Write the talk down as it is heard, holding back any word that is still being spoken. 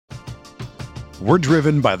We're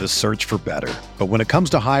driven by the search for better. But when it comes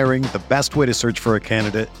to hiring, the best way to search for a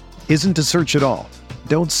candidate isn't to search at all.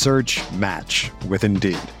 Don't search, match with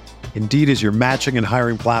Indeed. Indeed is your matching and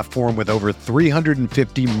hiring platform with over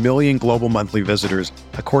 350 million global monthly visitors,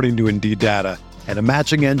 according to Indeed data, and a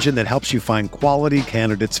matching engine that helps you find quality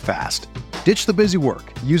candidates fast. Ditch the busy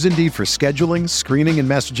work. Use Indeed for scheduling, screening, and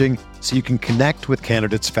messaging so you can connect with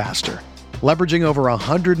candidates faster. Leveraging over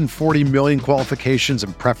 140 million qualifications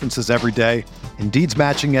and preferences every day, Indeed's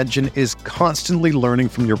matching engine is constantly learning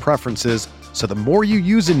from your preferences, so the more you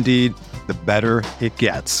use Indeed, the better it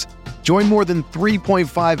gets. Join more than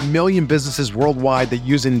 3.5 million businesses worldwide that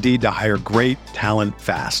use Indeed to hire great talent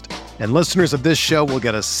fast. And listeners of this show will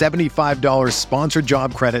get a $75 sponsored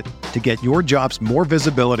job credit to get your jobs more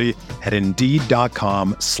visibility at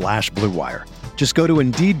Indeed.com/Blue Wire. Just go to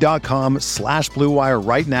Indeed.com/Blue Wire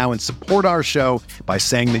right now and support our show by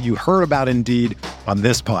saying that you heard about Indeed on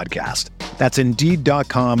this podcast. That's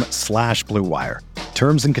Indeed.com/Blue Wire.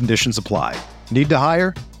 Terms and conditions apply. Need to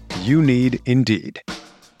hire? You need Indeed.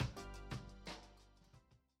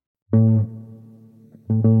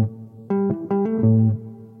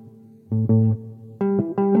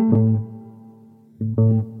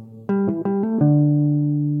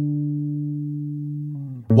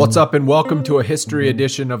 What's up and welcome to a history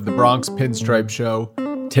edition of the Bronx Pinstripe Show.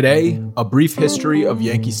 Today, a brief history of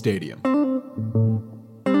Yankee Stadium.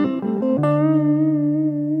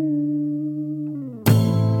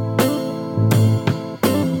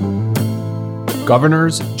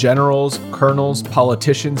 Governors, generals, colonels,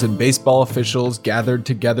 politicians, and baseball officials gathered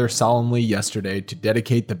together solemnly yesterday to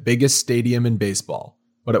dedicate the biggest stadium in baseball.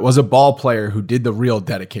 But it was a ball player who did the real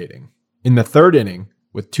dedicating. In the third inning,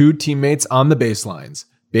 with two teammates on the baselines,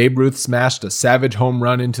 Babe Ruth smashed a savage home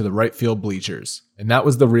run into the right field bleachers. And that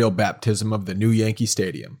was the real baptism of the new Yankee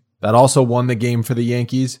Stadium. That also won the game for the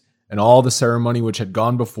Yankees, and all the ceremony which had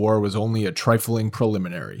gone before was only a trifling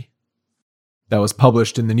preliminary. That was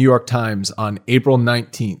published in the New York Times on April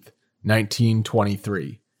 19th,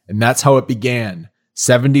 1923. And that's how it began.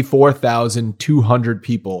 74,200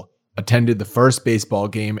 people attended the first baseball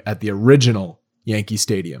game at the original Yankee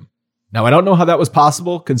Stadium. Now, I don't know how that was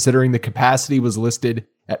possible, considering the capacity was listed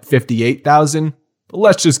at 58,000, but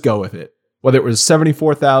let's just go with it. Whether it was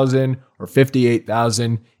 74,000 or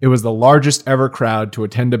 58,000, it was the largest ever crowd to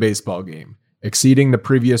attend a baseball game, exceeding the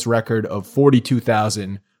previous record of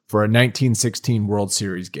 42,000 for a 1916 World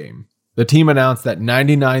Series game. The team announced that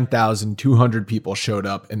 99,200 people showed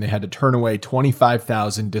up and they had to turn away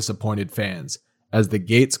 25,000 disappointed fans as the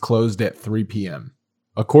gates closed at 3 p.m.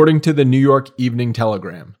 According to the New York Evening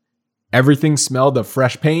Telegram, everything smelled of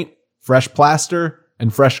fresh paint, fresh plaster,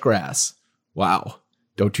 and fresh grass. Wow.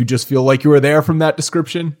 Don't you just feel like you were there from that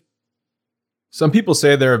description? Some people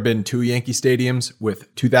say there have been two Yankee stadiums,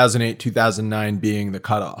 with 2008-2009 being the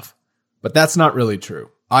cutoff. But that's not really true.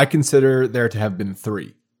 I consider there to have been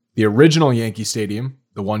three. The original Yankee Stadium,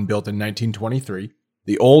 the one built in 1923,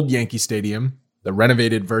 the old Yankee Stadium, the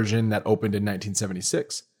renovated version that opened in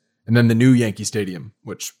 1976, and then the new Yankee Stadium,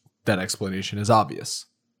 which that explanation is obvious.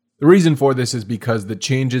 The reason for this is because the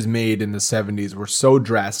changes made in the 70s were so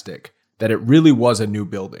drastic that it really was a new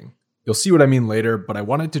building. You'll see what I mean later, but I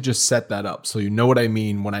wanted to just set that up so you know what I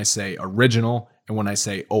mean when I say original and when I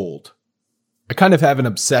say old. I kind of have an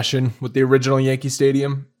obsession with the original Yankee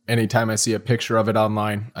Stadium. Anytime I see a picture of it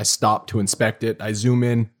online, I stop to inspect it. I zoom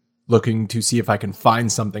in, looking to see if I can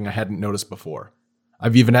find something I hadn't noticed before.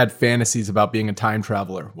 I've even had fantasies about being a time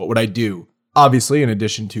traveler. What would I do? Obviously, in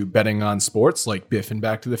addition to betting on sports like Biff and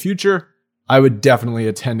Back to the Future, I would definitely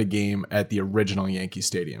attend a game at the original Yankee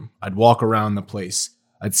Stadium. I'd walk around the place.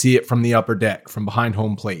 I'd see it from the upper deck, from behind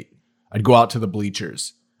home plate. I'd go out to the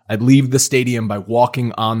bleachers. I'd leave the stadium by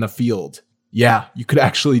walking on the field. Yeah, you could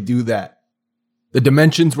actually do that. The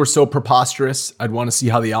dimensions were so preposterous, I'd want to see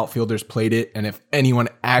how the outfielders played it and if anyone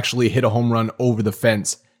actually hit a home run over the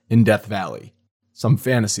fence in Death Valley. Some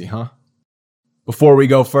fantasy, huh? Before we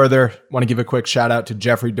go further, I want to give a quick shout out to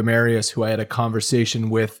Jeffrey Demarius, who I had a conversation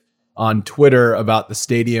with on Twitter about the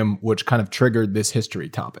stadium, which kind of triggered this history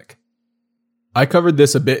topic. I covered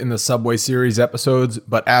this a bit in the Subway Series episodes,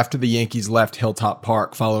 but after the Yankees left Hilltop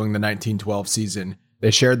Park following the 1912 season, they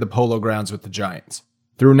shared the Polo Grounds with the Giants.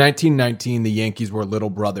 Through 1919, the Yankees were little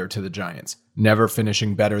brother to the Giants, never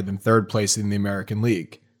finishing better than third place in the American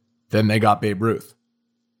League. Then they got Babe Ruth.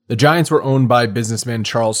 The Giants were owned by businessman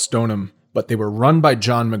Charles Stoneham, but they were run by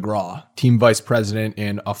John McGraw, team vice president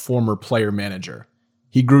and a former player manager.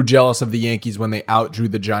 He grew jealous of the Yankees when they outdrew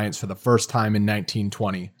the Giants for the first time in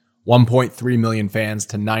 1920, 1.3 million fans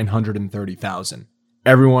to 930,000.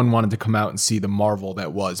 Everyone wanted to come out and see the marvel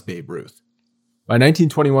that was Babe Ruth. By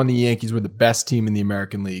 1921, the Yankees were the best team in the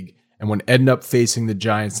American League and would end up facing the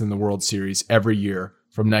Giants in the World Series every year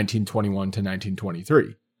from 1921 to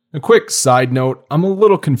 1923. A quick side note, I'm a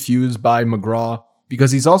little confused by McGraw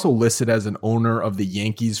because he's also listed as an owner of the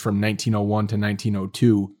Yankees from 1901 to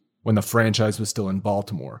 1902 when the franchise was still in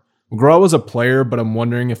Baltimore. McGraw was a player, but I'm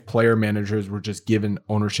wondering if player managers were just given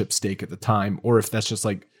ownership stake at the time, or if that's just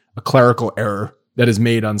like a clerical error that is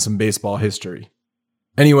made on some baseball history.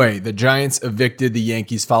 Anyway, the Giants evicted the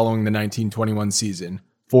Yankees following the 1921 season,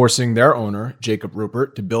 forcing their owner, Jacob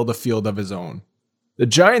Ruppert, to build a field of his own. The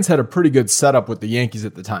Giants had a pretty good setup with the Yankees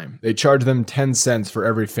at the time. They charged them 10 cents for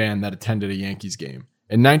every fan that attended a Yankees game.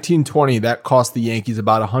 In 1920, that cost the Yankees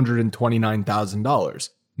about $129,000.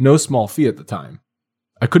 No small fee at the time.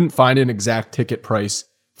 I couldn't find an exact ticket price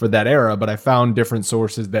for that era, but I found different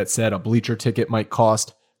sources that said a bleacher ticket might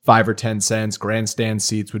cost 5 or 10 cents, grandstand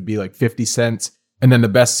seats would be like 50 cents, and then the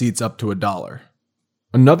best seats up to $1.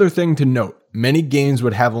 Another thing to note, many games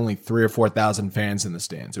would have only 3,000 or 4,000 fans in the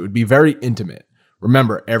stands. It would be very intimate.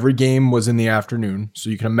 Remember, every game was in the afternoon,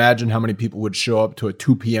 so you can imagine how many people would show up to a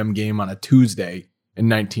 2 p.m. game on a Tuesday in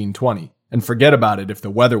 1920, and forget about it if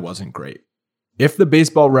the weather wasn't great. If the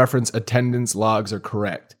Baseball Reference attendance logs are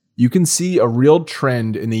correct, you can see a real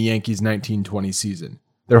trend in the Yankees' 1920 season.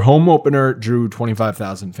 Their home opener drew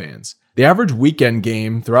 25,000 fans. The average weekend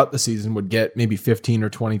game throughout the season would get maybe 15 or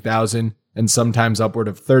 20,000, and sometimes upward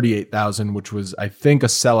of 38,000, which was, I think, a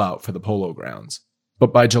sellout for the Polo Grounds.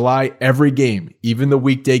 But by July, every game, even the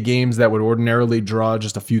weekday games that would ordinarily draw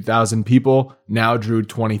just a few thousand people, now drew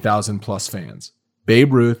 20,000 plus fans.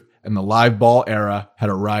 Babe Ruth and the live ball era had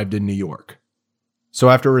arrived in New York. So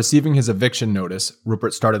after receiving his eviction notice,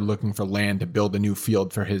 Ruppert started looking for land to build a new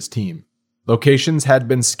field for his team. Locations had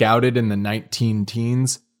been scouted in the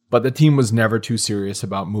 19-teens, but the team was never too serious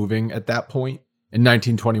about moving at that point. In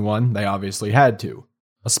 1921, they obviously had to.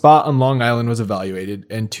 A spot on Long Island was evaluated,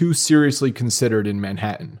 and 2 seriously considered in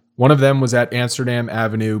Manhattan. One of them was at Amsterdam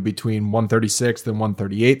Avenue between 136th and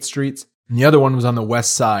 138th Streets, and the other one was on the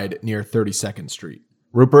west side near 32nd Street.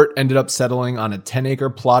 Ruppert ended up settling on a 10-acre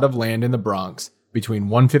plot of land in the Bronx between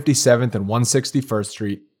 157th and 161st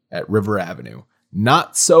Street at River Avenue.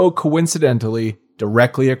 Not so coincidentally,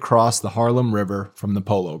 directly across the Harlem River from the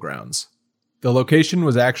Polo Grounds. The location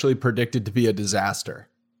was actually predicted to be a disaster.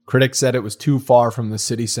 Critics said it was too far from the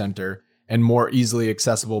city center and more easily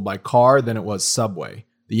accessible by car than it was subway.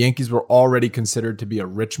 The Yankees were already considered to be a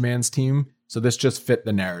rich man's team, so this just fit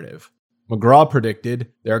the narrative. McGraw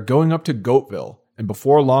predicted they are going up to Goatville, and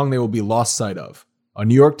before long they will be lost sight of. A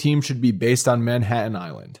New York team should be based on Manhattan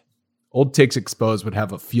Island. Old Takes Exposed would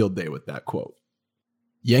have a field day with that quote.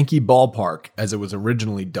 Yankee Ballpark, as it was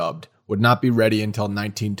originally dubbed, would not be ready until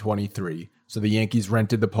 1923, so the Yankees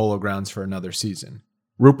rented the Polo Grounds for another season.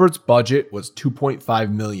 Ruppert's budget was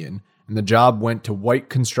 $2.5 million, and the job went to White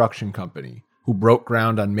Construction Company, who broke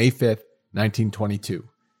ground on May 5th, 1922.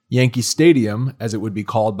 Yankee Stadium, as it would be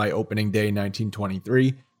called by opening day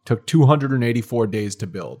 1923, took 284 days to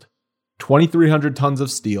build. 2,300 tons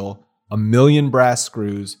of steel, 1 million brass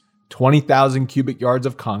screws, 20,000 cubic yards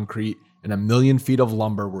of concrete, and 1 million feet of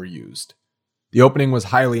lumber were used. The opening was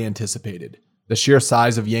highly anticipated. The sheer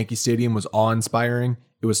size of Yankee Stadium was awe-inspiring.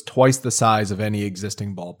 It was twice the size of any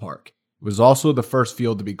existing ballpark. It was also the first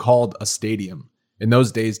field to be called a stadium. In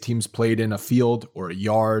those days, teams played in a field or a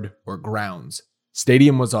yard or grounds.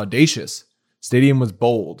 Stadium was audacious. Stadium was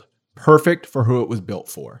bold, perfect for who it was built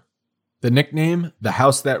for. The nickname, the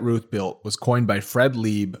house that Ruth built, was coined by Fred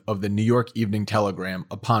Lieb of the New York Evening Telegram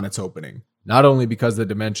upon its opening, not only because the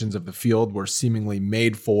dimensions of the field were seemingly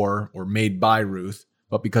made for or made by Ruth,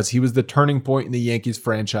 but because he was the turning point in the Yankees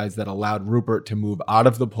franchise that allowed Ruppert to move out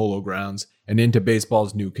of the Polo Grounds and into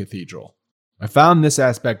baseball's new cathedral. I found this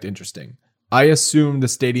aspect interesting. I assumed the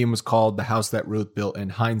stadium was called the house that Ruth built in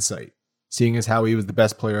hindsight. Seeing as how he was the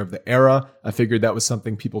best player of the era, I figured that was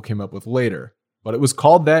something people came up with later. But it was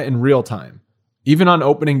called that in real time. Even on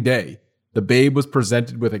opening day, the Babe was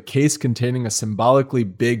presented with a case containing a symbolically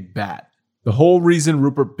big bat. The whole reason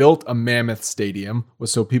Ruppert built a mammoth stadium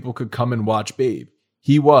was so people could come and watch Babe.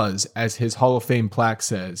 He was, as his Hall of Fame plaque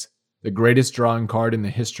says, the greatest drawing card in the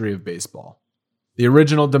history of baseball. The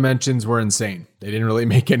original dimensions were insane. They didn't really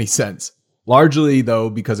make any sense. Largely, though,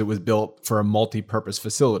 because it was built for a multi-purpose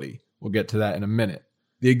facility. We'll get to that in a minute.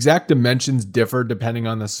 The exact dimensions differ depending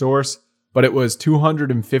on the source, but it was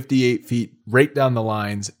 258 feet right down the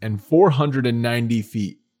lines and 490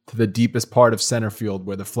 feet to the deepest part of center field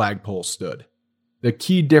where the flagpole stood. The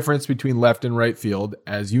key difference between left and right field,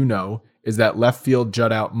 as you know, is that left field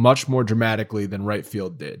jut out much more dramatically than right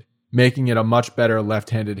field did, making it a much better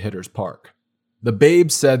left-handed hitter's park. The Babe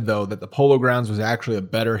said, though, that the Polo Grounds was actually a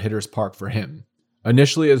better hitter's park for him.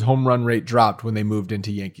 Initially, his home run rate dropped when they moved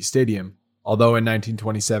into Yankee Stadium, although in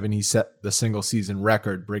 1927 he set the single-season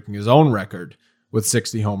record, breaking his own record with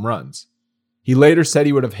 60 home runs. He later said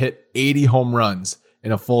he would have hit 80 home runs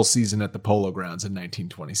in a full season at the Polo Grounds in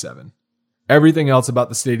 1927. Everything else about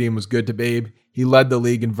the stadium was good to Babe. He led the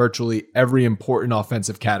league in virtually every important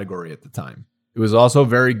offensive category at the time. It was also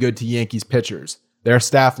very good to Yankees pitchers. Their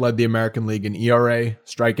staff led the American League in ERA,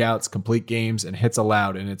 strikeouts, complete games, and hits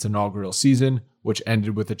allowed in its inaugural season, which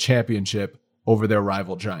ended with a championship over their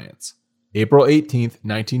rival Giants. April 18,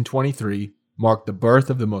 1923, marked the birth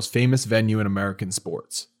of the most famous venue in American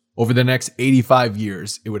sports. Over the next 85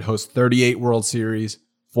 years, it would host 38 World Series,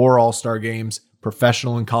 4 All-Star games,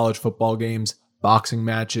 professional and college football games, boxing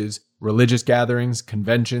matches, religious gatherings,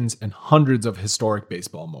 conventions, and hundreds of historic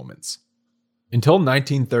baseball moments. Until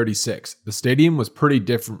 1936, the stadium was pretty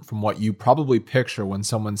different from what you probably picture when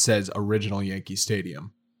someone says original Yankee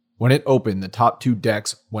Stadium. When it opened, the top 2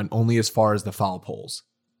 decks went only as far as the foul poles.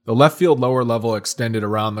 The left field lower level extended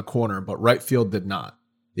around the corner, but right field did not.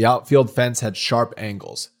 The outfield fence had sharp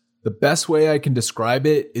angles. The best way I can describe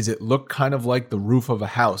it is it looked kind of like the roof of a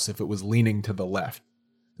house if it was leaning to the left.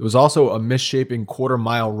 There was also a misshapen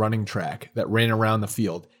quarter-mile running track that ran around the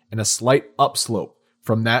field and a slight upslope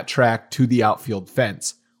from that track to the outfield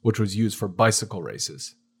fence, which was used for bicycle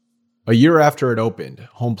races. A year after it opened,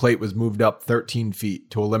 home plate was moved up 13 feet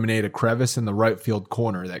to eliminate a crevice in the right field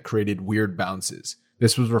corner that created weird bounces.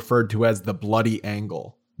 This was referred to as the bloody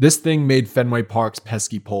angle. This thing made Fenway Park's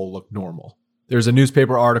pesky pole look normal. There's a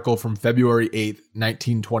newspaper article from February 8,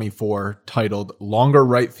 1924, titled "Longer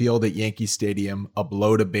Right Field at Yankee Stadium, a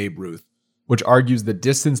Blow to Babe Ruth," which argues the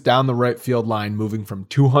distance down the right field line moving from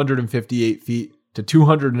 258 feet to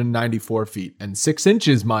 294 feet, and 6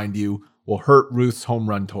 inches, mind you, will hurt Ruth's home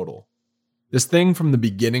run total. This thing from the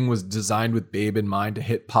beginning was designed with Babe in mind to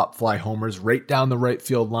hit pop fly homers right down the right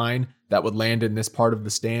field line that would land in this part of the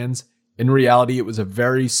stands. In reality, it was a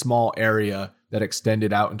very small area that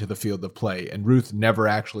extended out into the field of play, and Ruth never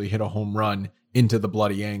actually hit a home run into the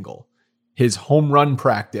bloody angle. His home run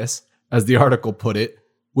practice, as the article put it,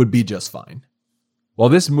 would be just fine. While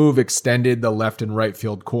this move extended the left and right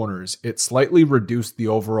field corners, it slightly reduced the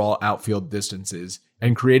overall outfield distances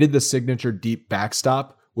and created the signature deep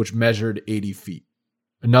backstop, which measured 80 feet.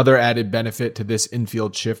 Another added benefit to this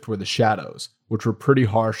infield shift were the shadows, which were pretty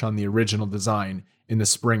harsh on the original design in the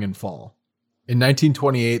spring and fall. In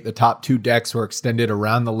 1928, the top 2 decks were extended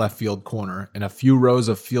around the left field corner, and a few rows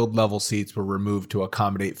of field-level seats were removed to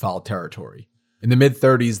accommodate foul territory. In the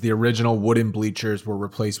mid-30s, the original wooden bleachers were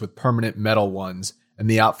replaced with permanent metal ones, and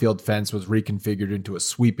the outfield fence was reconfigured into a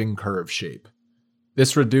sweeping curve shape.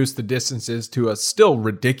 This reduced the distances to a still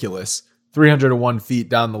ridiculous 301 feet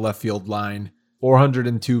down the left field line,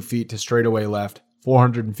 402 feet to straightaway left,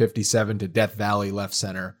 457 to Death Valley left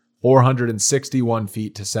center, 461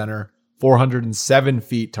 feet to center, 407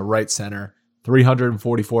 feet to right center,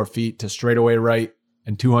 344 feet to straightaway right,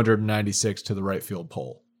 and 296 to the right field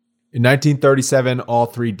pole. In 1937, all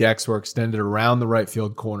 3 decks were extended around the right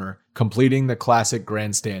field corner, completing the classic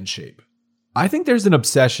grandstand shape. I think there's an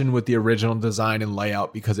obsession with the original design and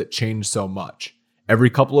layout because it changed so much.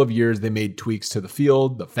 Every couple of years, they made tweaks to the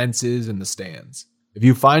field, the fences, and the stands. If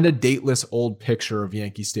you find a dateless old picture of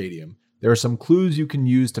Yankee Stadium, there are some clues you can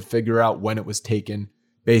use to figure out when it was taken,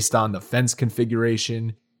 based on the fence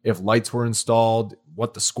configuration, if lights were installed,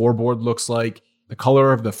 what the scoreboard looks like, the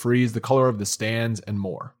color of the frieze, the color of the stands, and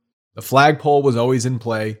more. The flagpole was always in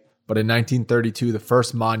play, but in 1932, the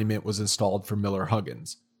first monument was installed for Miller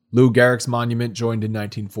Huggins. Lou Gehrig's monument joined in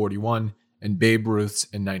 1941, and Babe Ruth's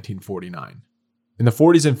in 1949. In the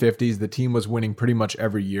 40s and 50s, the team was winning pretty much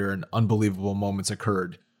every year and unbelievable moments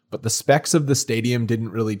occurred, but the specs of the stadium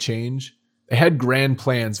didn't really change. They had grand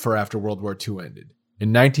plans for after World War II ended. In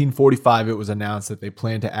 1945, it was announced that they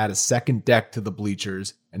planned to add a second deck to the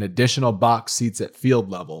bleachers and additional box seats at field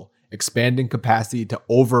level, expanding capacity to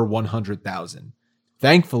over 100,000.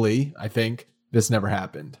 Thankfully, I think, this never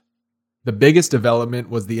happened. The biggest development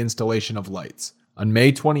was the installation of lights. On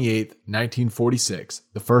May 28, 1946,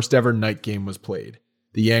 the first ever night game was played.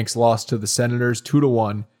 The Yanks lost to the Senators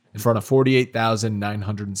 2-1 in front of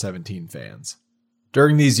 48,917 fans.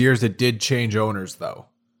 During these years, it did change owners, though.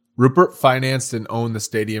 Rupert financed and owned the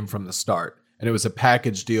stadium from the start, and it was a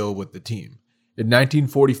package deal with the team. In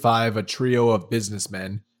 1945, a trio of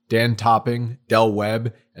businessmen, Dan Topping, Del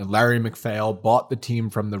Webb, and Larry McPhail, bought the team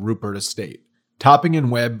from the Rupert estate. Topping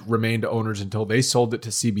and Webb remained owners until they sold it to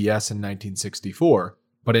CBS in 1964,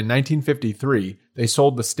 but in 1953, they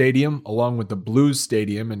sold the stadium along with the Blues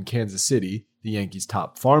Stadium in Kansas City, the Yankees'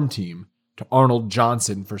 top farm team, to Arnold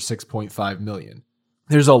Johnson for $6.5 million.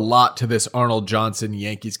 There's a lot to this Arnold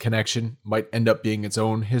Johnson-Yankees connection, might end up being its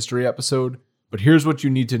own history episode, but here's what you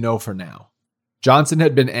need to know for now. Johnson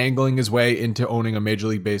had been angling his way into owning a Major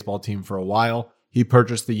League Baseball team for a while. He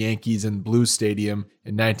purchased the Yankees and Blue Stadium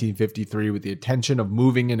in 1953 with the intention of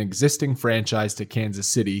moving an existing franchise to Kansas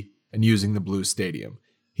City and using the Blue Stadium.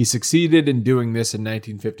 He succeeded in doing this in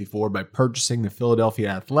 1954 by purchasing the Philadelphia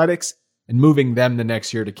Athletics and moving them the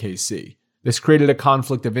next year to KC. This created a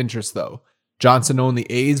conflict of interest, though. Johnson owned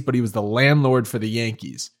the A's, but he was the landlord for the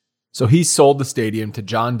Yankees. So he sold the stadium to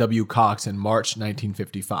John W. Cox in March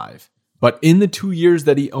 1955. But in the 2 years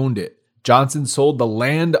that he owned it, Johnson sold the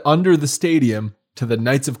land under the stadium to the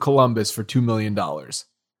Knights of Columbus for $2 million.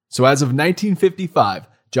 So as of 1955,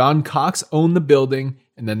 John Cox owned the building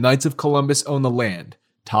and the Knights of Columbus owned the land.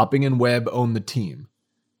 Topping and Webb owned the team.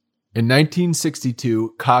 In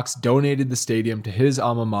 1962, Cox donated the stadium to his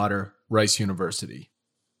alma mater, Rice University.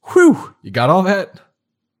 Whew, you got all that?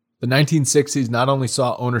 The 1960s not only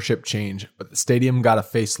saw ownership change, but the stadium got a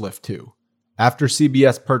facelift too. After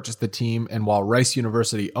CBS purchased the team and while Rice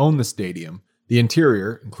University owned the stadium, the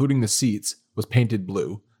interior, including the seats, was painted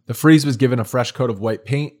blue. The frieze was given a fresh coat of white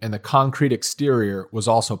paint, and the concrete exterior was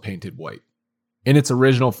also painted white. In its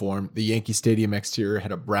original form, the Yankee Stadium exterior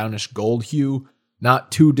had a brownish gold hue,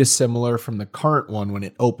 not too dissimilar from the current one when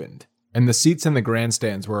it opened, and the seats in the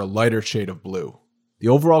grandstands were a lighter shade of blue. The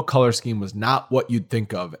overall color scheme was not what you'd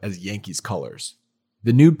think of as Yankees colors.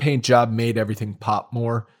 The nude paint job made everything pop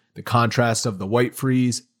more, the contrast of the white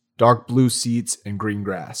frieze, dark blue seats, and green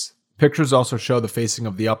grass. Pictures also show the facing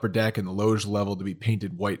of the upper deck and the loge level to be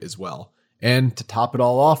painted white as well. And to top it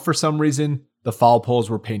all off for some reason, the foul poles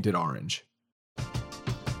were painted orange.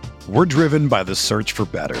 We're driven by the search for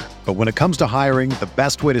better. But when it comes to hiring, the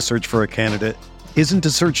best way to search for a candidate isn't to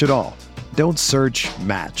search at all. Don't search,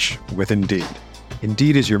 match with Indeed.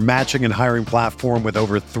 Indeed is your matching and hiring platform with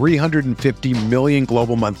over 350 million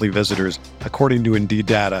global monthly visitors, according to Indeed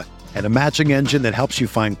data, and a matching engine that helps you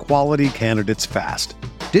find quality candidates fast.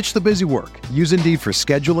 Ditch the busy work. Use Indeed for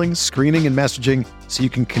scheduling, screening, and messaging so you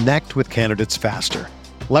can connect with candidates faster.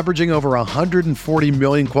 Leveraging over 140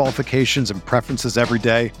 million qualifications and preferences every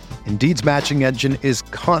day, Indeed's matching engine is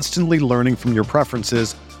constantly learning from your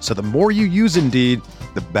preferences, so the more you use Indeed,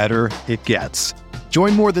 the better it gets.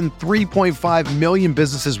 Join more than 3.5 million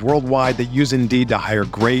businesses worldwide that use Indeed to hire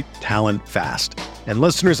great talent fast. And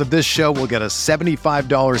listeners of this show will get a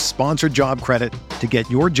 $75 sponsored job credit to get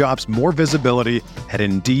your jobs more visibility at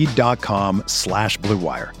Indeed.com/Blue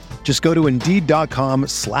Wire. Just go to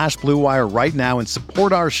Indeed.com/Blue Wire right now and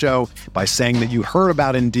support our show by saying that you heard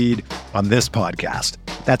about Indeed on this podcast.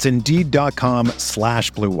 That's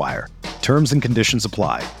Indeed.com/Blue Wire. Terms and conditions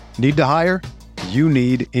apply. Need to hire? You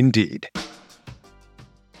need Indeed.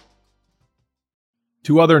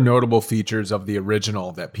 Two other notable features of the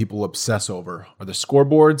original that people obsess over are the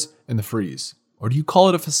scoreboards and the frieze. Or do you call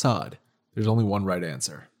it a facade? There's only one right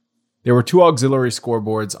answer. There were two auxiliary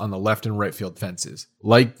scoreboards on the left and right field fences,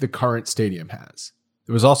 like the current stadium has.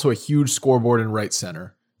 There was also a huge scoreboard in right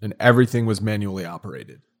center, and everything was manually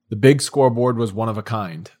operated. The big scoreboard was one of a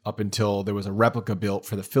kind, up until there was a replica built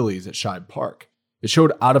for the Phillies at Shibe Park. It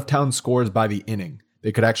showed out-of-town scores by the inning.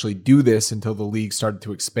 They could actually do this until the league started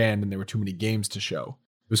to expand and there were too many games to show.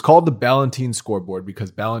 It was called the Ballantine scoreboard because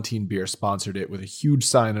Ballantine beer sponsored it with a huge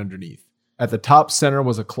sign underneath. At the top center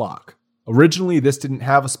was a clock. Originally, this didn't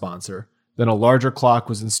have a sponsor. Then a larger clock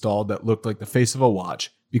was installed that looked like the face of a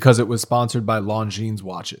watch because it was sponsored by Longines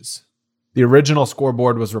watches. The original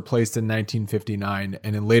scoreboard was replaced in 1959,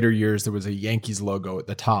 and in later years there was a Yankees logo at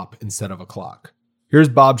the top instead of a clock. Here's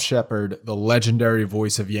Bob Shepard, the legendary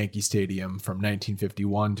voice of Yankee Stadium from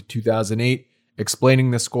 1951 to 2008,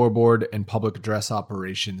 explaining the scoreboard and public address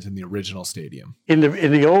operations in the original stadium. In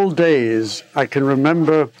the old days, I can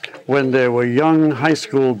remember when there were young high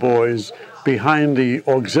school boys behind the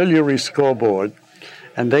auxiliary scoreboard,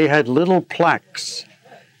 and they had little plaques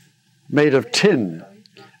made of tin,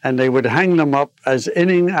 and they would hang them up as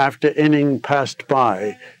inning after inning passed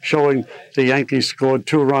by, showing the Yankees scored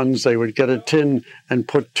 2 runs, they would get a tin and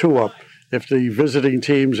put 2 up. If the visiting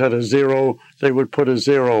teams had a 0, they would put a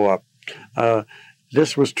 0 up.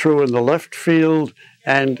 This was true in the left field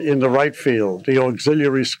and in the right field, the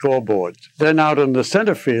auxiliary scoreboards. Then out in the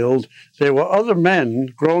center field, there were other men,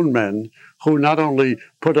 grown men, who not only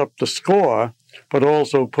put up the score, but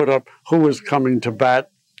also put up who was coming to bat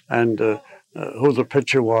and who the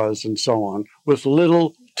pitcher was and so on, with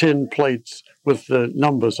little tin plates with the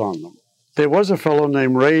numbers on them. There was a fellow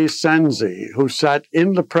named Ray Sanzi who sat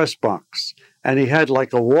in the press box, and he had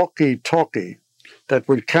like a walkie-talkie that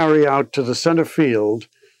would carry out to the center field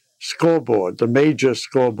scoreboard, the major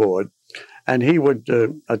scoreboard, and he would,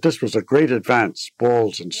 this was a great advance,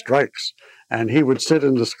 balls and strikes, and he would sit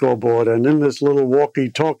in the scoreboard, and in this little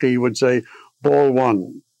walkie-talkie, he would say, ball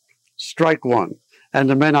one, strike one. And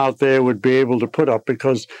the men out there would be able to put up,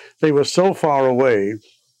 because they were so far away,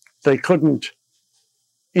 they couldn't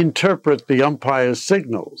interpret the umpire's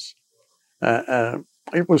signals.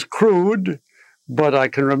 It was crude, but I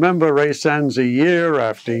can remember Ray Sanzi year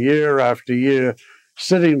after year after year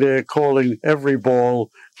sitting there calling every ball,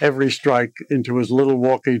 every strike into his little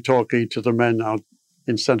walkie-talkie to the men out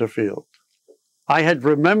in center field. I had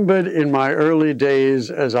remembered in my early days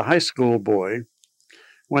as a high school boy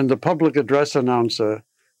when the public address announcer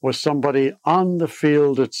was somebody on the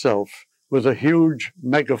field itself with a huge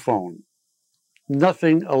megaphone,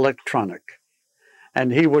 nothing electronic.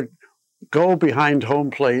 And he would go behind home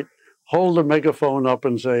plate, hold the megaphone up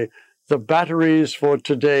and say, the batteries for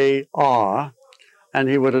today are, and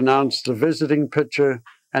he would announce the visiting pitcher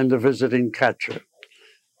and the visiting catcher.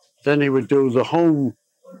 Then he would do the home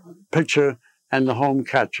pitcher and the home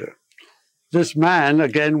catcher. This man,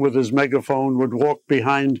 again with his megaphone, would walk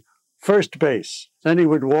behind first base. Then he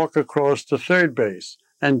would walk across to third base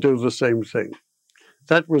and do the same thing.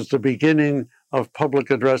 That was the beginning of public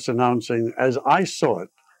address announcing as I saw it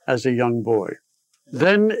as a young boy.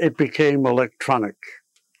 Then it became electronic.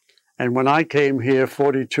 And when I came here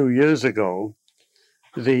 42 years ago,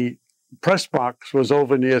 the press box was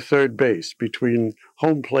over near third base, between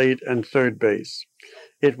home plate and third base.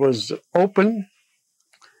 It was open.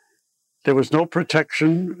 There was no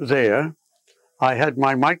protection there. I had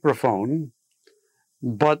my microphone,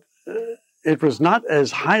 but it was not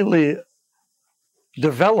as highly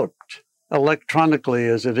developed electronically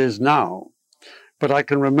as it is now. But I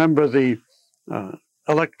can remember the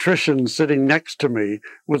electrician sitting next to me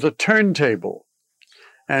with a turntable.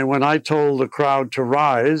 And when I told the crowd to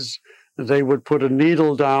rise, they would put a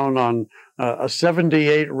needle down on a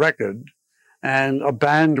 78 record, and a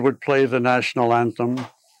band would play the national anthem,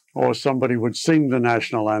 or somebody would sing the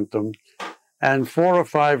national anthem. And 4 or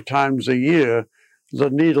 5 times a year, the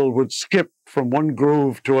needle would skip from one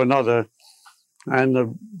groove to another. And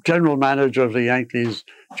the general manager of the Yankees,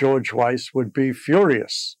 George Weiss, would be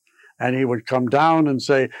furious. And he would come down and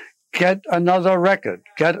say, get another record,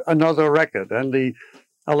 get another record. And the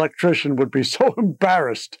electrician would be so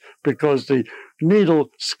embarrassed because the needle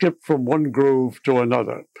skipped from one groove to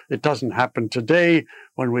another. It doesn't happen today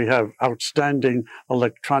when we have outstanding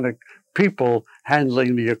electronic people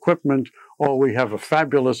handling the equipment, or we have a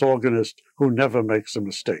fabulous organist who never makes a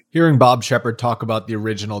mistake. Hearing Bob Shepard talk about the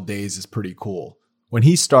original days is pretty cool. When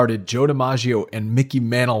he started, Joe DiMaggio and Mickey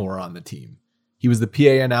Mantle were on the team. He was the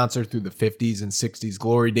PA announcer through the 50s and 60s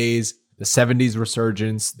glory days, the 70s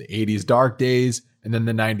resurgence, the 80s dark days, and then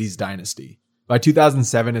the 90s dynasty. By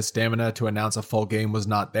 2007, his stamina to announce a full game was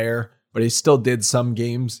not there, but he still did some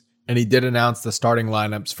games, and he did announce the starting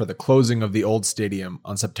lineups for the closing of the old stadium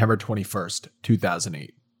on September 21st,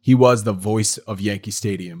 2008. He was the voice of Yankee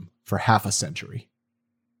Stadium for half a century.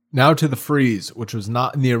 Now to the freeze, which was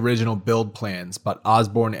not in the original build plans, but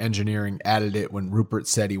Osborne Engineering added it when Rupert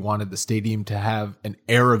said he wanted the stadium to have an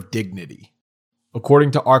air of dignity.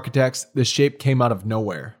 According to architects, this shape came out of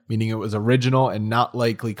nowhere, meaning it was original and not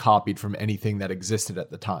likely copied from anything that existed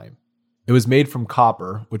at the time. It was made from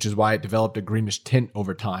copper, which is why it developed a greenish tint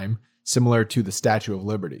over time, similar to the Statue of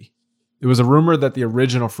Liberty. There was a rumor that the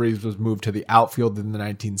original frieze was moved to the outfield in the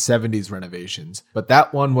 1970s renovations, but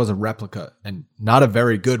that one was a replica, and not a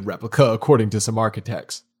very good replica according to some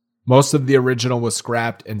architects. Most of the original was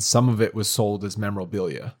scrapped and some of it was sold as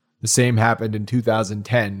memorabilia. The same happened in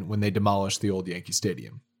 2010 when they demolished the old Yankee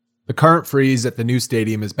Stadium. The current frieze at the new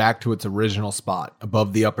stadium is back to its original spot,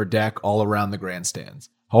 above the upper deck all around the grandstands.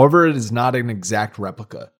 However, it is not an exact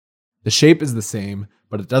replica. The shape is the same,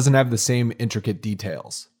 but it doesn't have the same intricate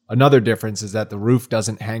details. Another difference is that the roof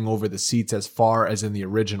doesn't hang over the seats as far as in the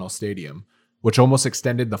original stadium, which almost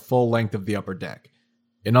extended the full length of the upper deck.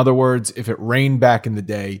 In other words, if it rained back in the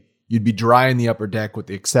day, you'd be dry in the upper deck with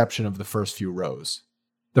the exception of the first few rows.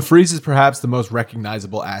 The frieze is perhaps the most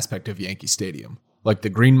recognizable aspect of Yankee Stadium, like the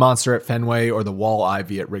Green Monster at Fenway or the Wall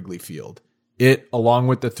Ivy at Wrigley Field. It, along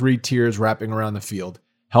with the 3 tiers wrapping around the field,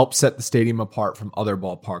 helped set the stadium apart from other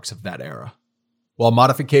ballparks of that era. While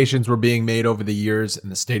modifications were being made over the years and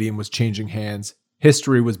the stadium was changing hands,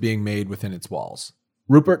 history was being made within its walls.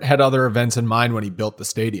 Rupert had other events in mind when he built the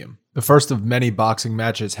stadium. The first of many boxing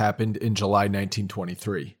matches happened in July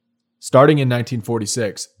 1923. Starting in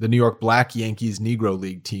 1946, the New York Black Yankees Negro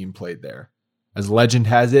League team played there. As legend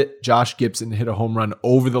has it, Josh Gibson hit a home run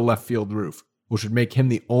over the left field roof, which would make him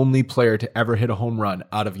the only player to ever hit a home run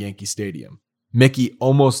out of Yankee Stadium. Mickey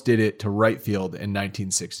almost did it to right field in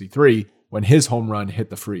 1963 when his home run hit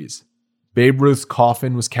the freeze. Babe Ruth's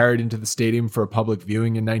coffin was carried into the stadium for a public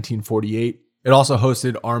viewing in 1948. It also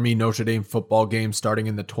hosted Army-Notre Dame football games starting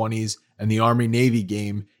in the 20s and the Army-Navy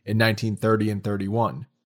game in 1930 and 31.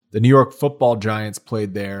 The New York Football Giants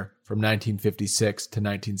played there from 1956 to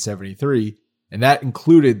 1973, and that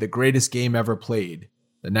included the greatest game ever played,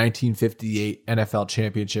 the 1958 NFL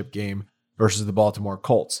Championship game versus the Baltimore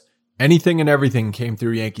Colts. Anything and everything came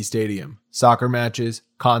through Yankee Stadium. Soccer matches,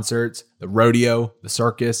 concerts, the rodeo, the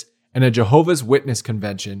circus, and a Jehovah's Witness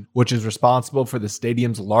convention, which is responsible for the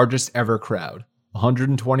stadium's largest ever crowd,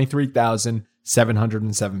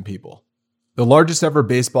 123,707 people. The largest ever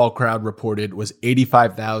baseball crowd reported was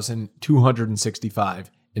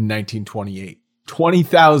 85,265 in 1928,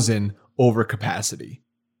 20,000 over capacity.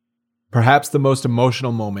 Perhaps the most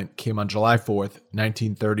emotional moment came on July 4th,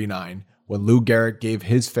 1939, when Lou Gehrig gave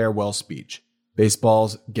his farewell speech,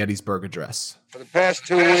 baseball's Gettysburg Address. For the past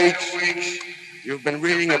 2 weeks, you've been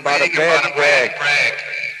reading about a bad brag.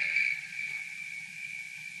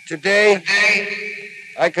 Today,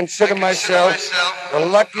 I consider myself the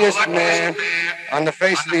luckiest man on the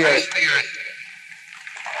face of the earth.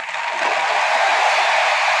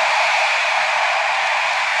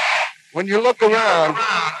 When you look around,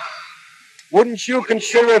 wouldn't you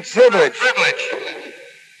consider it privilege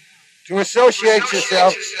to associate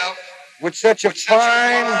yourself with such a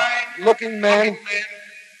fine-looking men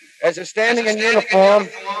as are standing in uniform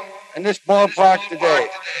in this ballpark today?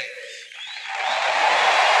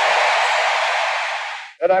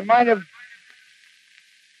 That I might have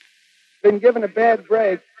been given a bad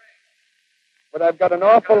break, but I've got an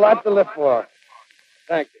awful lot to live for.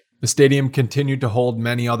 Thank you. The stadium continued to hold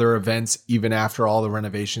many other events even after all the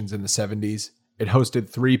renovations in the 70s. It hosted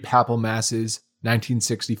 3 papal masses.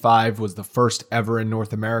 1965 was the first ever in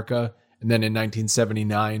North America, and then in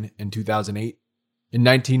 1979 and 2008. In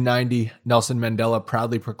 1990, Nelson Mandela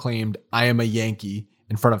proudly proclaimed, "I am a Yankee,"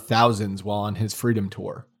 in front of thousands while on his Freedom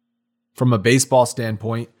Tour. From a baseball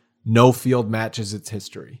standpoint, no field matches its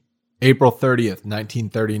history. April 30th,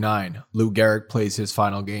 1939, Lou Gehrig plays his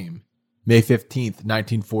final game. May 15th,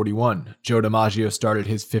 1941, Joe DiMaggio started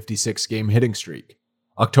his 56-game hitting streak.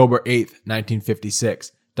 October 8th,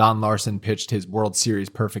 1956, Don Larson pitched his World Series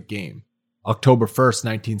perfect game. October 1st,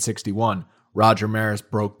 1961, Roger Maris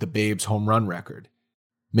broke the Babe's home run record.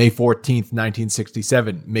 May 14th,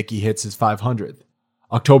 1967, Mickey hits his 500th.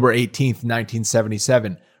 October 18th,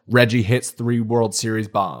 1977, Reggie hits 3 World Series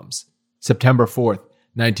bombs. September 4th,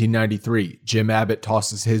 1993, Jim Abbott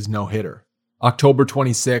tosses his no-hitter. October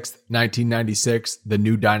 26th, 1996, the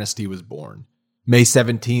new dynasty was born. May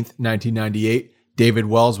 17th, 1998, David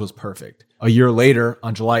Wells was perfect. A year later,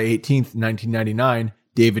 on July 18th, 1999,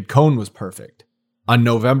 David Cohn was perfect. On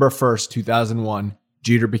November 1st, 2001,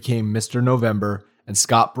 Jeter became Mr. November, and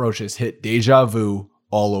Scott Brocious hit Deja Vu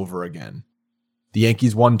all over again. The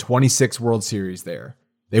Yankees won 26 World Series there.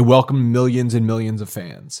 They welcomed millions and millions of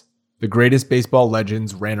fans. The greatest baseball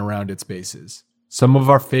legends ran around its bases. Some of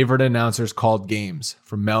our favorite announcers called games,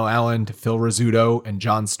 from Mel Allen to Phil Rizzuto and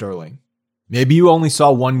John Sterling. Maybe you only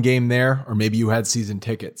saw one game there, or maybe you had season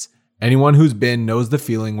tickets. Anyone who's been knows the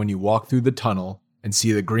feeling when you walk through the tunnel and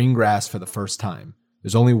see the green grass for the first time.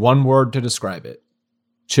 There's only one word to describe it: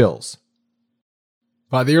 chills.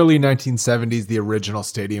 By the early 1970s, the original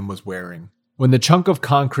stadium was wearing. When the chunk of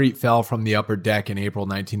concrete fell from the upper deck in April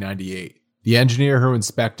 1998, the engineer who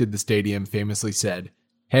inspected the stadium famously said,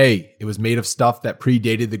 "Hey, it was made of stuff that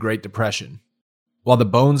predated the Great Depression." While the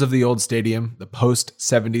bones of the old stadium, the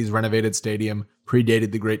post-70s renovated stadium,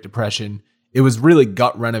 predated the Great Depression, it was really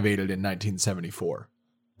gut renovated in 1974.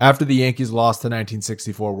 After the Yankees lost the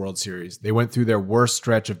 1964 World Series, they went through their worst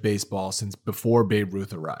stretch of baseball since before Babe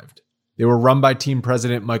Ruth arrived. They were run by team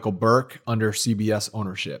president Michael Burke under CBS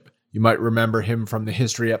ownership. You might remember him from the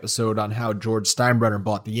history episode on how George Steinbrenner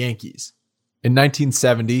bought the Yankees. In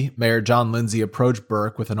 1970, Mayor John Lindsay approached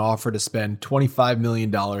Burke with an offer to spend $25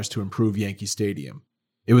 million to improve Yankee Stadium.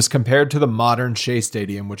 It was compared to the modern Shea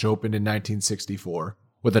Stadium, which opened in 1964,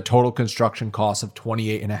 with a total construction cost of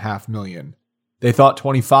 $28.5 million. They thought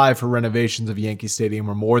 25 for renovations of Yankee Stadium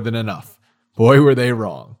were more than enough. Boy, were they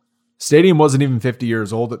wrong. Stadium wasn't even 50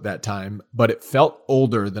 years old at that time, but it felt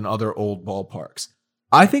older than other old ballparks.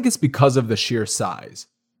 I think it's because of the sheer size.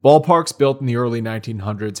 Ballparks built in the early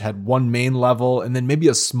 1900s had one main level and then maybe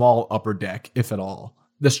a small upper deck, if at all.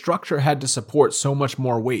 The structure had to support so much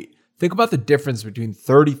more weight. Think about the difference between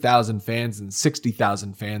 30,000 fans and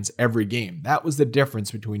 60,000 fans every game. That was the difference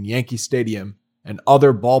between Yankee Stadium and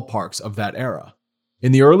other ballparks of that era.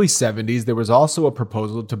 In the early 70s, there was also a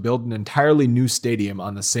proposal to build an entirely new stadium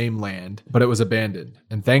on the same land, but it was abandoned.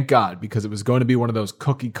 And thank God, because it was going to be one of those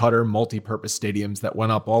cookie-cutter multi-purpose stadiums that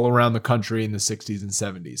went up all around the country in the 60s and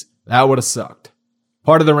 70s. That would have sucked.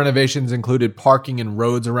 Part of the renovations included parking and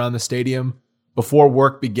roads around the stadium. Before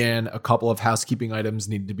work began, a couple of housekeeping items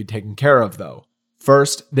needed to be taken care of, though.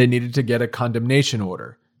 First, they needed to get a condemnation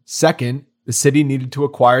order. Second, the city needed to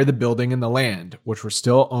acquire the building and the land, which were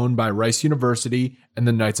still owned by Rice University and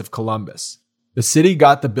the Knights of Columbus. The city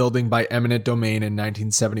got the building by eminent domain in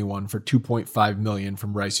 1971 for $2.5 million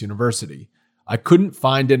from Rice University. I couldn't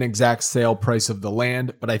find an exact sale price of the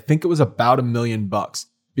land, but I think it was about $1 million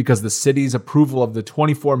because the city's approval of the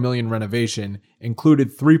 $24 million renovation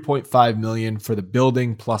included $3.5 million for the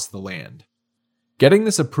building plus the land. Getting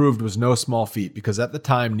this approved was no small feat because at the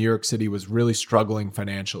time New York City was really struggling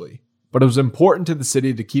financially. But it was important to the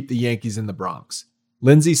city to keep the Yankees in the Bronx.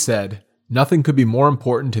 Lindsay said, "Nothing could be more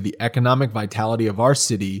important to the economic vitality of our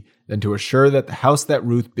city than to assure that the house that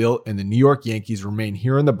Ruth built and the New York Yankees remain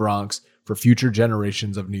here in the Bronx for future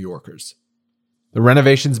generations of New Yorkers." The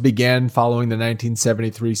renovations began following the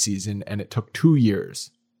 1973 season, and it took 2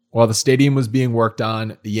 years. While the stadium was being worked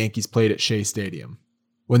on, the Yankees played at Shea Stadium.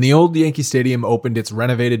 When the old Yankee Stadium opened its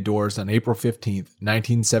renovated doors on April 15,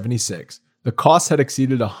 1976, the cost had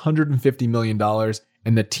exceeded $150 million,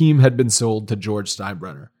 and the team had been sold to George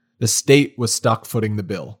Steinbrenner. The state was stuck footing the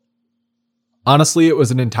bill. Honestly, it was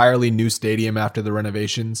an entirely new stadium after the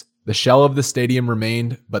renovations. The shell of the stadium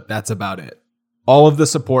remained, but that's about it. All of the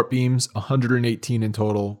support beams, 118 in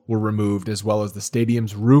total, were removed, as well as the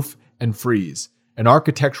stadium's roof and frieze, an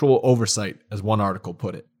architectural oversight, as one article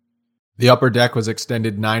put it. The upper deck was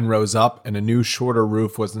extended 9 rows up, and a new shorter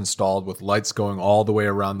roof was installed with lights going all the way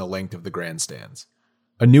around the length of the grandstands.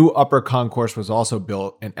 A new upper concourse was also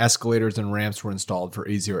built, and escalators and ramps were installed for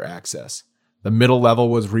easier access. The middle level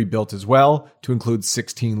was rebuilt as well to include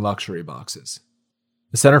 16 luxury boxes.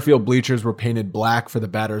 The center field bleachers were painted black for the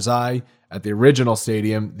batter's eye. At the original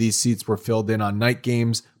stadium, these seats were filled in on night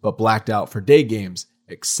games, but blacked out for day games,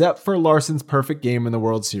 except for Larson's perfect game in the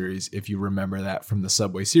World Series, if you remember that from the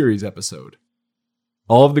Subway Series episode.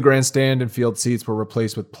 All of the grandstand and field seats were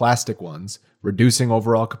replaced with plastic ones, reducing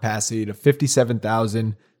overall capacity to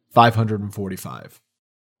 57,545.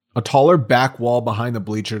 A taller back wall behind the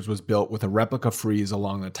bleachers was built with a replica frieze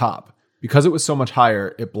along the top. Because it was so much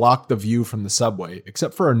higher, it blocked the view from the subway,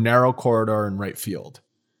 except for a narrow corridor in right field.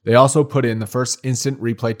 They also put in the first instant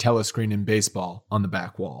replay telescreen in baseball on the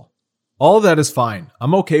back wall. All of that is fine.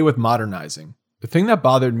 I'm okay with modernizing. The thing that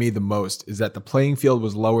bothered me the most is that the playing field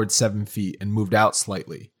was lowered 7 feet and moved out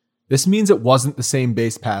slightly. This means it wasn't the same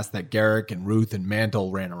base paths that Garrick and Ruth and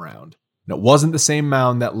Mantle ran around. And it wasn't the same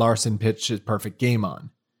mound that Larson pitched his perfect game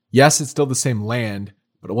on. Yes, it's still the same land,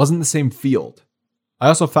 but it wasn't the same field. I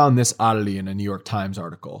also found this oddity in a New York Times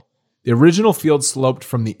article. The original field sloped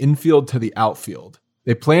from the infield to the outfield.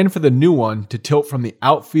 They planned for the new one to tilt from the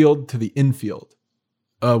outfield to the infield.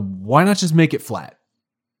 Why not just make it flat?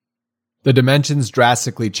 The dimensions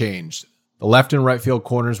drastically changed. The left and right field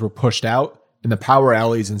corners were pushed out, and the power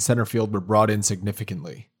alleys in center field were brought in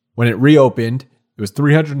significantly. When it reopened, it was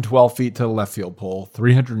 312 feet to the left field pole,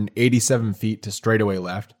 387 feet to straightaway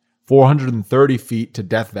left, 430 feet to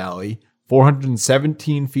Death Valley,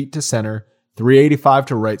 417 feet to center, 385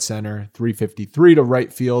 to right center, 353 to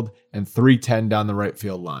right field, and 310 down the right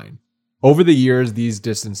field line. Over the years, these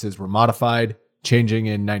distances were modified, changing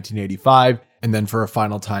in 1985, and then for a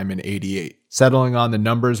final time in 88, settling on the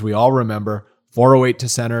numbers we all remember: 408 to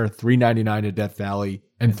center, 399 to Death Valley,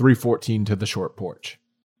 and 314 to the short porch.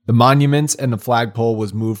 The monuments and the flagpole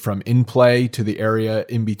was moved from in play to the area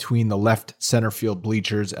in between the left center field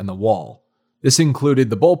bleachers and the wall. This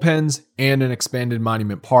included the bullpens and an expanded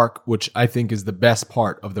Monument Park, which I think is the best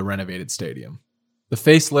part of the renovated stadium. The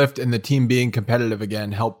facelift and the team being competitive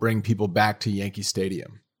again helped bring people back to Yankee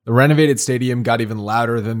Stadium. The renovated stadium got even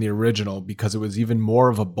louder than the original because it was even more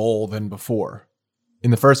of a bowl than before. In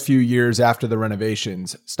the first few years after the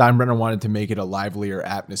renovations, Steinbrenner wanted to make it a livelier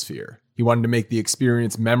atmosphere. He wanted to make the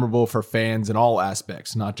experience memorable for fans in all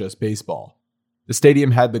aspects, not just baseball. The stadium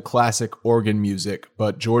had the classic organ music,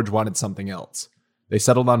 but George wanted something else. They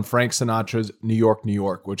settled on Frank Sinatra's New York, New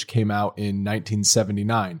York, which came out in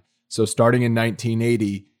 1979. So starting in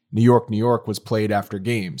 1980, New York, New York was played after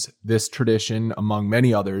games. This tradition, among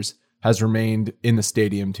many others, has remained in the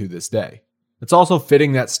stadium to this day. It's also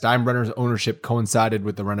fitting that Steinbrenner's ownership coincided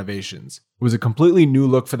with the renovations. It was a completely new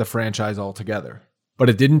look for the franchise altogether. But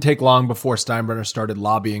it didn't take long before Steinbrenner started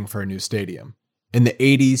lobbying for a new stadium. In the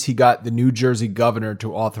 80s, he got the New Jersey governor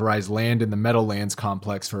to authorize land in the Meadowlands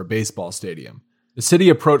complex for a baseball stadium. The city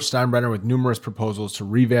approached Steinbrenner with numerous proposals to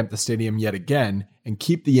revamp the stadium yet again and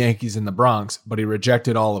keep the Yankees in the Bronx, but he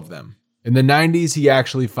rejected all of them. In the 90s, he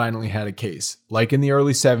actually finally had a case. Like in the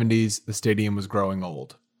early 70s, the stadium was growing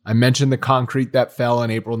old. I mentioned the concrete that fell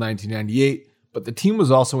in April 1998, but the team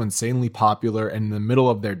was also insanely popular, and in the middle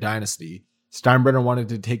of their dynasty, Steinbrenner wanted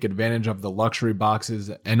to take advantage of the luxury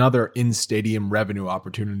boxes and other in-stadium revenue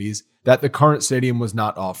opportunities that the current stadium was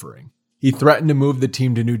not offering. He threatened to move the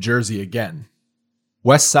team to New Jersey again.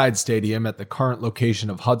 West Side Stadium, at the current location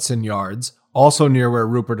of Hudson Yards, also near where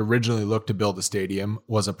Rupert originally looked to build a stadium,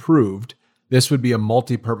 was approved. This would be a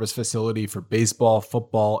multi-purpose facility for baseball,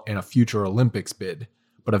 football, and a future Olympics bid.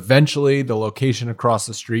 But eventually, the location across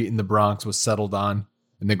the street in the Bronx was settled on,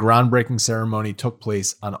 and the groundbreaking ceremony took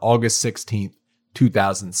place on August 16,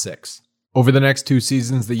 2006. Over the next 2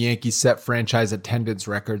 seasons, the Yankees set franchise attendance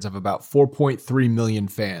records of about 4.3 million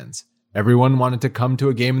fans. Everyone wanted to come to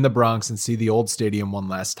a game in the Bronx and see the old stadium one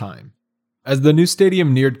last time. As the new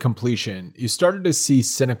stadium neared completion, you started to see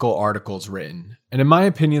cynical articles written, and in my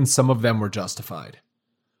opinion, some of them were justified.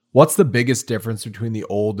 What's the biggest difference between the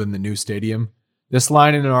old and the new stadium? This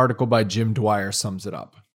line in an article by Jim Dwyer sums it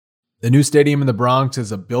up. The new stadium in the Bronx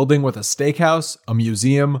is a building with a steakhouse, a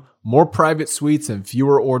museum, more private suites, and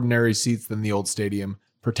fewer ordinary seats than the old stadium,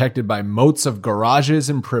 protected by moats of garages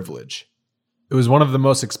and privilege. It was one of the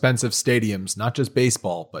most expensive stadiums, not just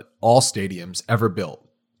baseball, but all stadiums ever built.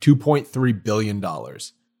 $2.3 billion.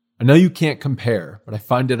 I know you can't compare, but I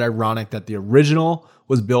find it ironic that the original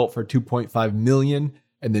was built for $2.5 million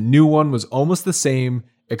and the new one was almost the same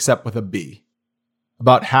except with a B.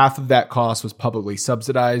 About half of that cost was publicly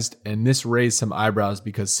subsidized, and this raised some eyebrows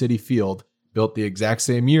because Citi Field, built the exact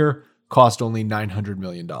same year, cost only $900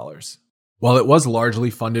 million. While it was largely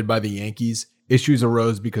funded by the Yankees, issues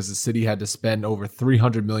arose because the city had to spend over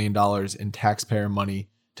 $300 million in taxpayer money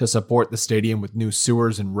to support the stadium with new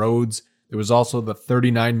sewers and roads. There was also the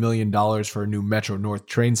 $39 million for a new Metro North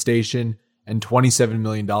train station and $27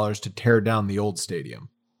 million to tear down the old stadium.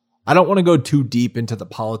 I don't want to go too deep into the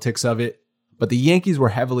politics of it, but the Yankees were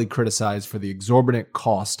heavily criticized for the exorbitant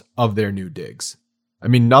cost of their new digs. I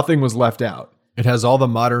mean, nothing was left out. It has all the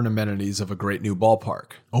modern amenities of a great new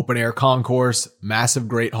ballpark. Open-air concourse, massive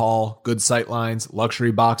great hall, good sightlines,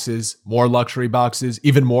 luxury boxes, more luxury boxes,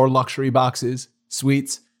 even more luxury boxes,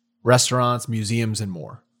 suites, restaurants, museums, and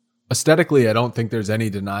more. Aesthetically, I don't think there's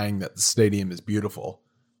any denying that the stadium is beautiful.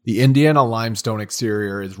 The Indiana limestone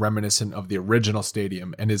exterior is reminiscent of the original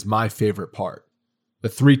stadium and is my favorite part. The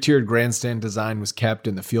 3-tiered grandstand design was kept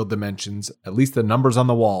in the field dimensions, at least the numbers on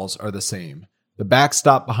the walls are the same. The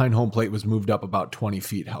backstop behind home plate was moved up about 20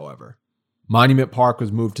 feet, however. Monument Park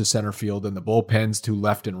was moved to center field and the bullpens to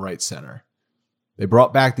left and right center. They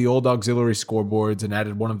brought back the old auxiliary scoreboards and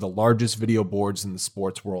added one of the largest video boards in the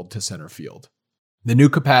sports world to center field. The new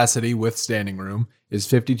capacity with standing room is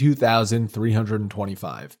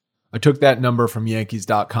 52,325. I took that number from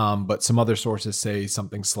Yankees.com, but some other sources say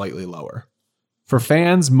something slightly lower. For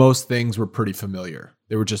fans, most things were pretty familiar.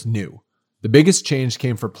 They were just new. The biggest change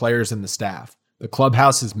came for players and the staff. The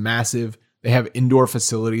clubhouse is massive, they have indoor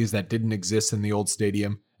facilities that didn't exist in the old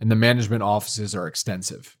stadium, and the management offices are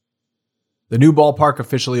extensive. The new ballpark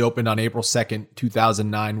officially opened on April 2nd,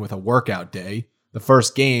 2009 with a workout day. The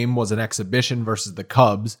first game was an exhibition versus the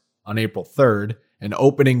Cubs on April 3rd, and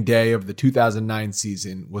opening day of the 2009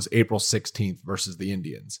 season was April 16th versus the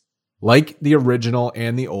Indians. Like the original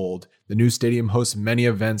and the old, the new stadium hosts many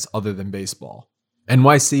events other than baseball.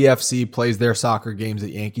 NYCFC plays their soccer games at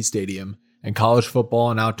Yankee Stadium, and college football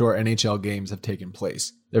and outdoor NHL games have taken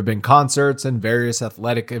place. There have been concerts and various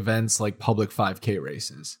athletic events like public 5K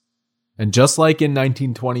races. And just like in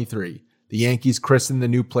 1923, the Yankees christened the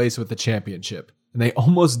new place with a championship, and they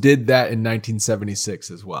almost did that in 1976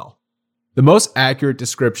 as well. The most accurate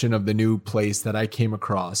description of the new place that I came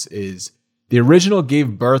across is, the original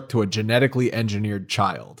gave birth to a genetically engineered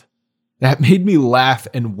child. That made me laugh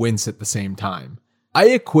and wince at the same time. I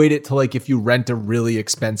equate it to like if you rent a really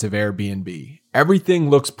expensive Airbnb. Everything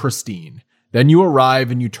looks pristine. Then you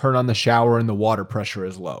arrive and you turn on the shower and the water pressure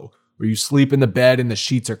is low. Or you sleep in the bed and the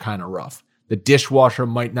sheets are kind of rough. The dishwasher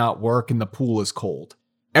might not work and the pool is cold.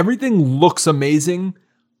 Everything looks amazing,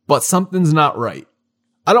 but something's not right.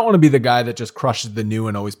 I don't want to be the guy that just crushes the new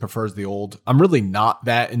and always prefers the old. I'm really not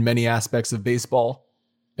that in many aspects of baseball.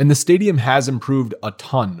 And the stadium has improved a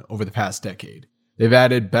ton over the past decade. They've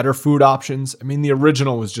added better food options. I mean, the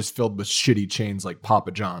original was just filled with shitty chains like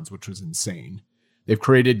Papa John's, which was insane. They've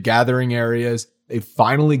created gathering areas. They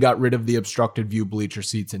finally got rid of the obstructed view bleacher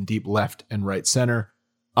seats in deep left and right center.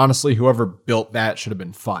 Honestly, whoever built that should have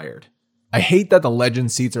been fired. I hate that the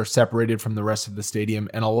legend seats are separated from the rest of the stadium,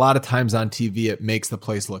 and a lot of times on TV it makes the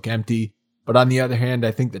place look empty. But on the other hand,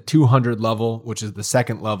 I think the 200 level, which is the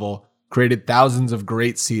second level, created thousands of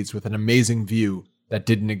great seats with an amazing view that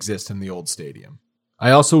didn't exist in the old stadium.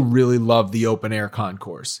 I also really love the open air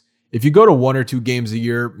concourse. If you go to 1 or 2 games a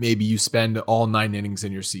year, maybe you spend all 9 innings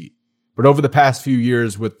in your seat. But over the past few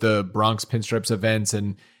years with the Bronx Pinstripes events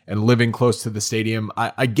and living close to the stadium,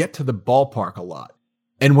 I get to the ballpark a lot.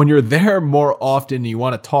 And when you're there more often and you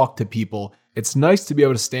want to talk to people, it's nice to be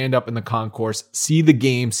able to stand up in the concourse, see the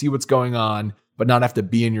game, see what's going on, but not have to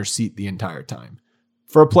be in your seat the entire time.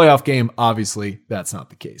 For a playoff game, obviously, that's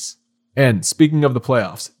not the case. And speaking of the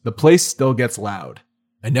playoffs, the place still gets loud.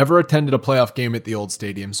 I never attended a playoff game at the old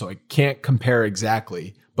stadium, so I can't compare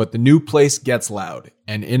exactly, but the new place gets loud,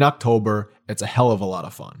 and in October, it's a hell of a lot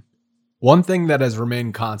of fun. One thing that has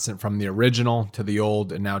remained constant from the original to the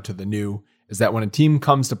old and now to the new is that when a team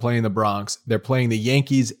comes to play in the Bronx, they're playing the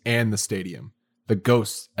Yankees and the stadium, the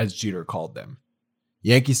Ghosts, as Jeter called them.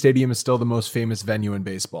 Yankee Stadium is still the most famous venue in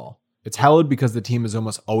baseball. It's hallowed because the team has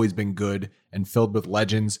almost always been good and filled with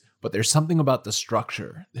legends, but there's something about the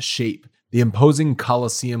structure, the shape, the imposing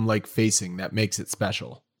Coliseum-like facing that makes it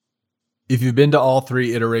special. If you've been to all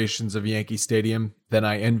 3 iterations of Yankee Stadium, then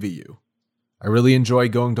I envy you. I really enjoy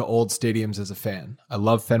going to old stadiums as a fan. I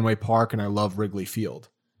love Fenway Park and I love Wrigley Field.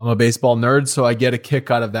 I'm a baseball nerd, so I get a kick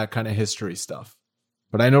out of that kind of history stuff.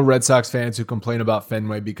 But I know Red Sox fans who complain about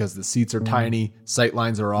Fenway because the seats are tiny, sight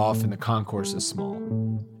lines are off, and the concourse is small.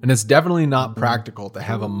 And it's definitely not practical to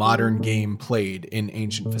have a modern game played in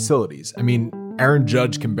ancient facilities. I mean, Aaron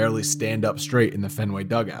Judge can barely stand up straight in the Fenway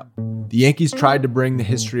dugout. The Yankees tried to bring the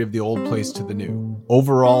history of the old place to the new.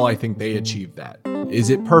 Overall, I think they achieved that. Is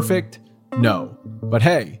it perfect? No. But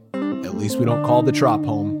hey, at least we don't call the Trop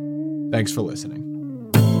home. Thanks for listening.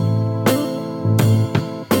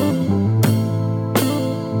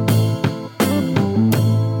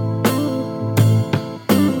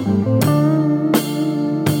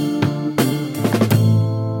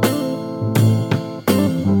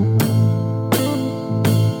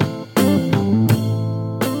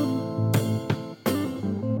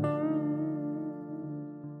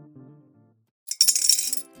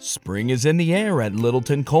 Spring is in the air at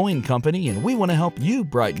Littleton Coin Company, and we want to help you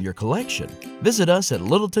brighten your collection. Visit us at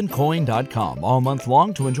littletoncoin.com all month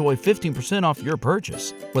long to enjoy 15% off your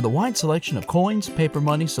purchase. With a wide selection of coins, paper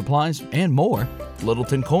money, supplies, and more,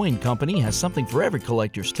 Littleton Coin Company has something for every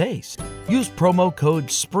collector's taste. Use promo code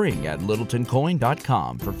SPRING at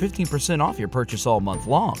littletoncoin.com for 15% off your purchase all month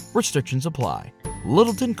long. Restrictions apply.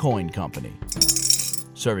 Littleton Coin Company.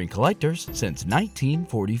 Serving collectors since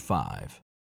 1945.